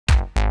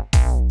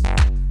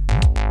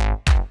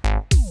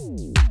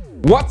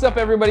What's up,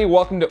 everybody?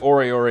 Welcome to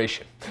Oreo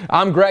Oration.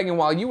 I'm Greg, and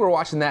while you were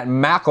watching that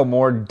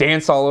Macklemore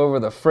dance all over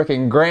the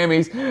frickin'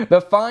 Grammys, the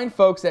fine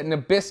folks at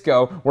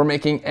Nabisco were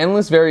making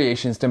endless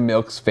variations to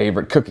Milk's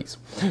favorite cookies.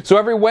 So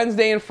every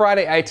Wednesday and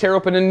Friday, I tear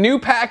open a new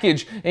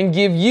package and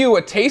give you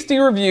a tasty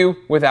review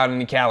without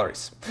any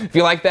calories. If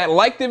you like that,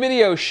 like the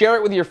video, share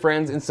it with your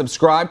friends, and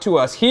subscribe to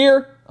us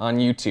here on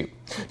YouTube.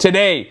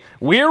 Today,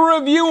 we're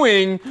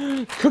reviewing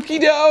cookie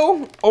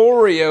dough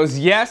Oreos.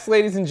 Yes,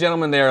 ladies and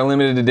gentlemen, they are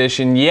limited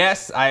edition.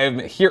 Yes, I have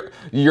here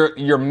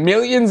your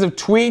millions of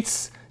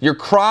tweets, your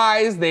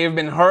cries, they have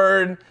been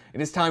heard.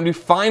 It is time to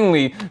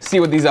finally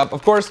see what these up.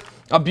 Of course,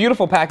 a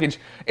beautiful package.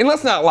 And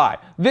let's not lie,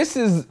 this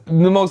is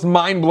the most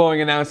mind-blowing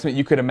announcement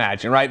you could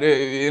imagine, right?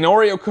 An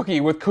Oreo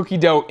cookie with cookie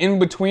dough in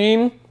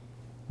between.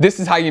 This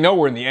is how you know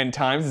we're in the end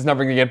times. It's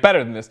never gonna get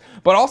better than this.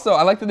 But also,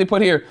 I like that they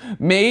put here,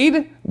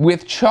 made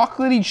with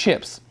chocolatey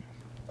chips.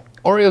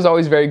 Oreo's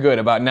always very good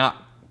about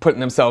not putting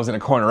themselves in a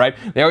corner, right?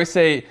 They always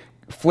say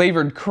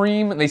flavored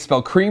cream, they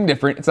spell cream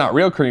different, it's not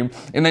real cream.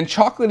 And then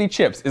chocolatey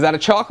chips. Is that a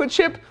chocolate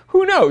chip?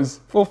 Who knows?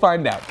 We'll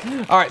find out.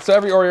 All right, so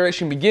every Oreo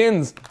Oration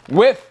begins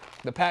with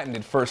the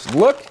patented first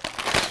look.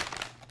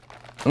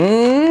 I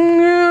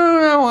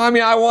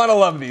mean, I wanna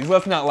love these,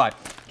 let's not lie.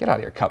 Get out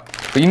of your cup.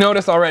 But you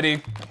notice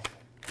already,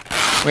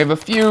 we have a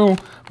few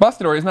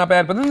busted Oreos, not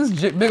bad, but then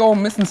this big old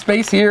missing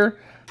space here,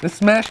 this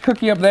smashed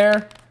cookie up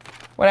there.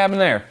 What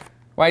happened there?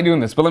 Why are you doing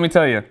this? But let me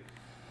tell you,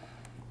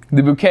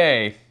 the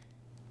bouquet,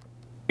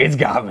 it's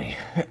got me.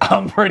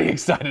 I'm pretty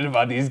excited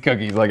about these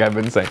cookies, like I've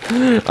been saying.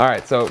 All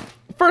right, so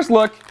first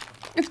look,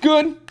 it's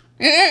good.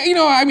 You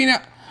know, I mean,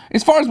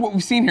 as far as what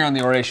we've seen here on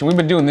the Oration, we've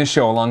been doing this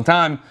show a long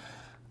time.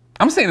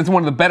 I'm saying it's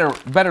one of the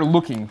better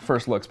looking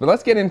first looks, but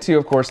let's get into,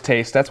 of course,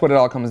 taste. That's what it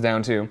all comes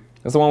down to.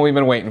 That's the one we've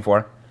been waiting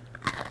for.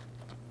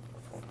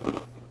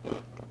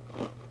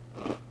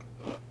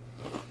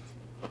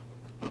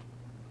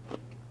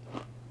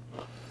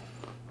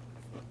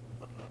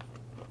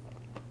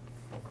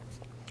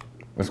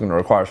 It's going to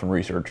require some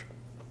research.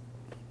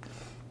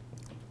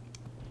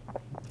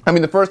 I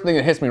mean, the first thing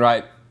that hits me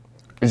right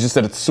is just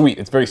that it's sweet.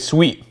 It's very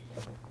sweet.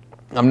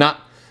 It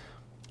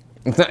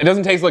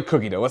doesn't taste like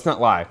cookie dough. Let's not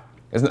lie.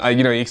 It's not,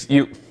 you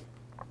know,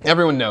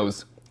 everyone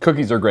knows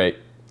cookies are great,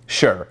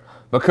 sure,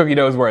 but cookie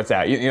dough is where it's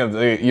at.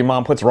 Your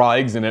mom puts raw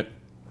eggs in it.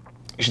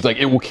 She's like,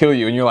 it will kill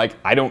you, and you're like,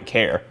 I don't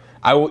care.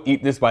 I will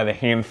eat this by the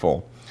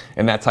handful,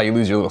 and that's how you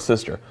lose your little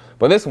sister.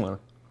 But this one.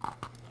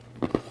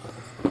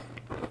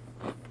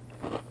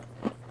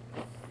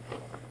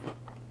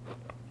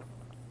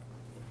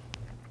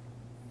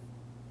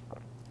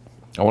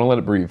 I want to let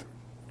it breathe.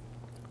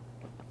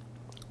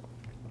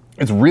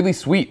 It's really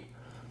sweet.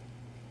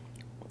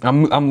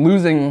 I'm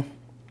losing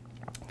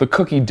the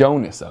cookie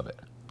doughness of it.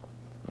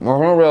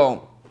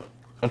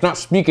 It's not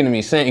speaking to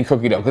me saying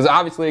cookie dough, because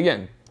obviously,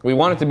 again, we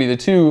want it to be the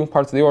two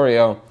parts of the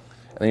Oreo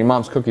and then your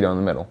mom's cookie dough in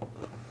the middle.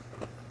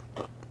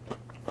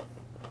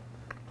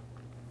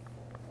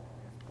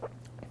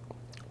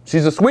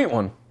 She's a sweet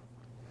one.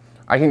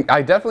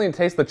 I definitely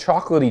taste the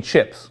chocolatey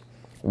chips,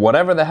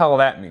 whatever the hell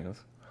that means.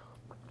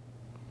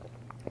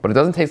 But it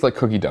doesn't taste like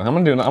cookie dough.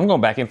 I'm going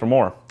back in for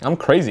more. I'm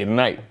crazy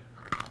tonight.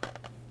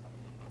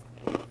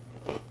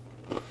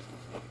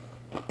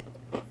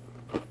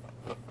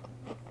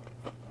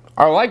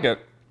 I like it.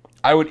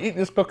 I would eat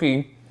this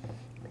cookie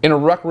in a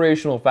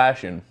recreational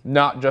fashion,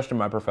 not just in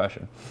my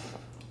profession.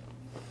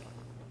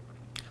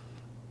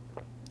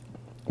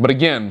 But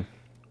again,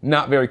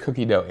 not very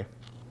cookie doughy.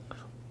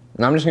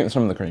 And I'm just getting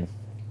some of the cream.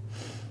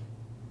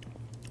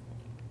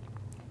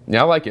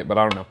 Yeah, I like it, but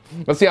I don't know.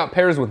 Let's see how it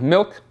pairs with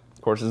milk.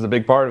 Of course, this is a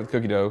big part of the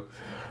cookie dough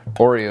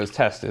Oreos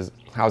test, is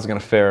how's it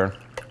gonna fare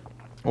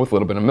with a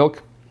little bit of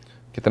milk.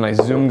 Get the nice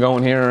zoom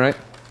going here, all right?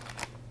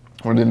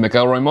 We're gonna do the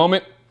McElroy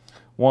moment.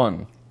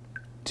 1,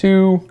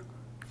 2,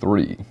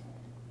 3.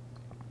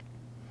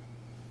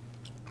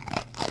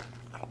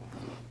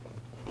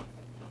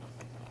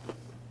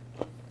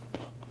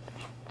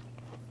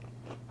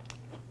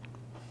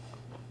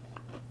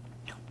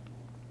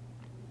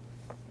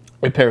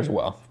 It pairs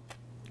well.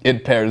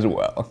 It pairs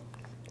well.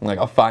 Like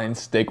a fine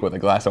steak with a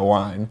glass of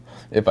wine,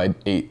 if I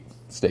ate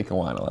steak and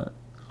wine a lot.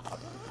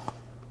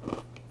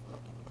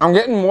 I'm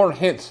getting more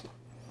hints.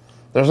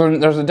 There's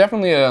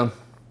definitely a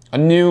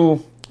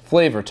new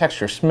flavor,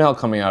 texture, smell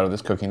coming out of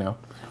this cookie now.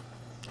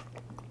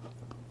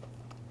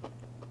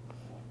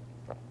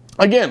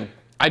 Again,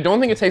 I don't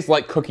think it tastes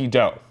like cookie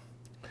dough,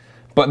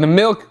 but the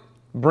milk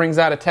brings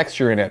out a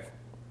texture in it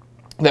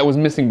that was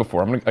missing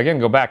before. I'm gonna, again,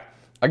 go back.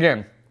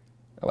 Again,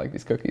 I like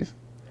these cookies.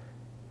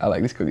 I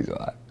like these cookies a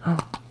lot.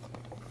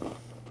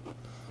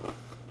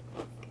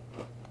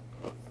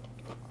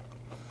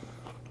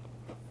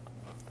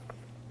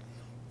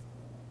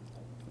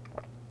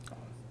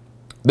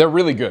 They're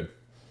really good.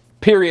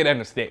 Period, end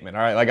of statement,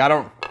 all right? Like,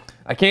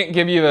 I can't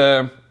give you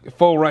the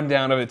full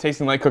rundown of it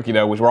tasting like cookie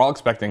dough, which we're all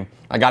expecting.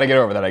 I gotta get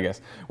over that, I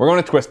guess. We're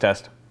going to twist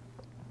test.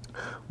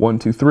 1,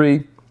 2,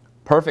 3.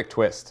 Perfect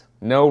twist.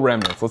 No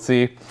remnants. Let's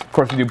see. Of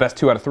course, we do best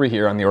 2 out of 3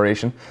 here on the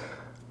Oration.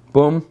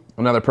 Boom.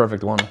 Another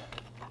perfect one.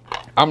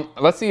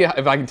 Let's see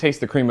if I can taste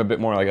the cream a bit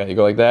more like that. You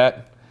go like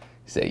that.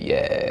 You say,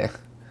 yeah.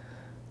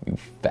 You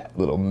fat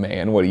little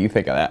man. What do you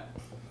think of that?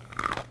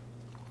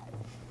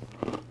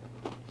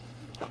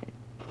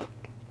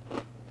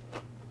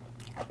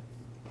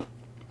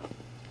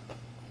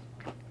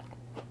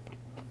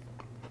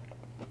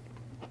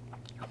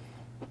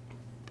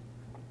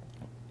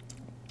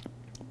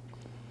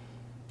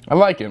 I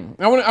like it.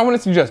 I want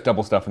to suggest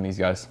double stuffing these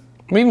guys.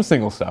 Even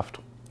single stuffed.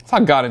 That's how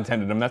God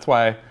intended them. That's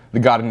why the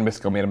God in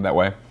Nabisco made them that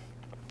way.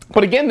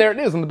 But again, there it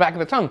is on the back of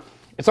the tongue.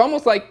 It's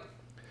almost like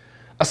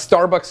a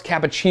Starbucks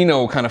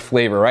cappuccino kind of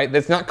flavor, right?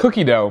 That's not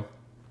cookie dough,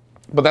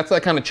 but that's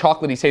that kind of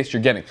chocolatey taste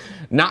you're getting.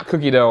 Not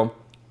cookie dough,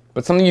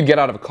 but something you'd get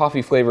out of a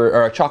coffee flavor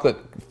or a chocolate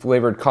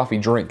flavored coffee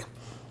drink.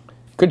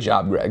 Good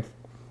job, Greg.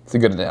 It's a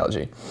good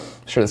analogy.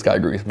 I'm sure this guy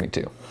agrees with me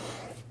too.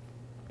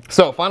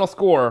 So, final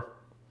score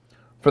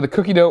for the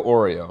cookie dough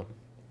Oreo.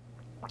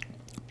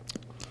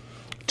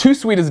 Too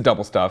sweet as a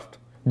double stuffed.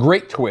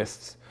 Great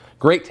twists.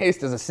 Great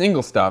taste as a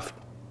single stuffed.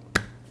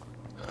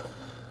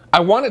 I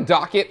want to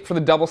dock it for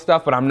the double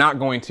stuff, but I'm not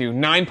going to.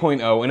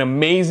 9.0, an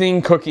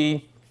amazing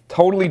cookie.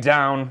 Totally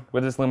down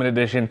with this limited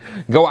edition.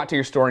 Go out to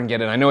your store and get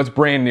it. I know it's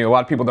brand new. A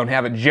lot of people don't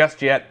have it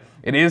just yet.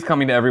 It is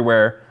coming to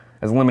everywhere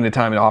as limited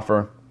time to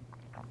offer.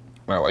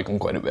 I like them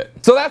quite a bit.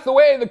 So that's the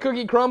way the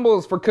cookie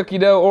crumbles for cookie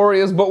dough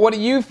Oreos, but what do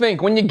you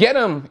think? When you get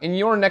them in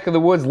your neck of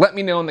the woods, let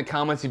me know in the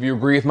comments if you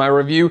agree with my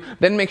review.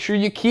 Then make sure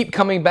you keep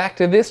coming back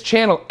to this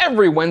channel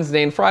every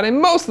Wednesday and Friday.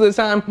 Most of the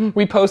time,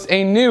 we post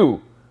a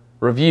new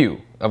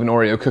review of an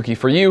Oreo cookie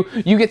for you.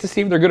 You get to see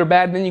if they're good or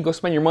bad, and then you go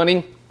spend your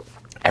money.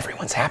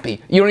 Everyone's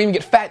happy. You don't even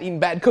get fat eating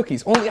bad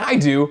cookies. Only I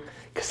do,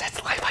 because that's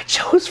the life I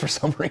chose for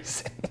some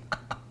reason.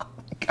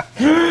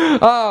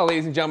 Oh,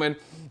 ladies and gentlemen,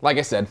 like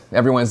I said,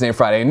 every Wednesday and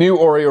Friday, a new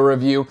Oreo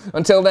review.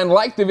 Until then,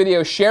 like the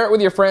video, share it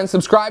with your friends,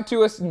 subscribe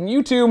to us on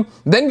YouTube,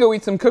 then go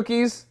eat some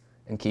cookies,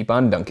 and keep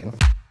on dunking.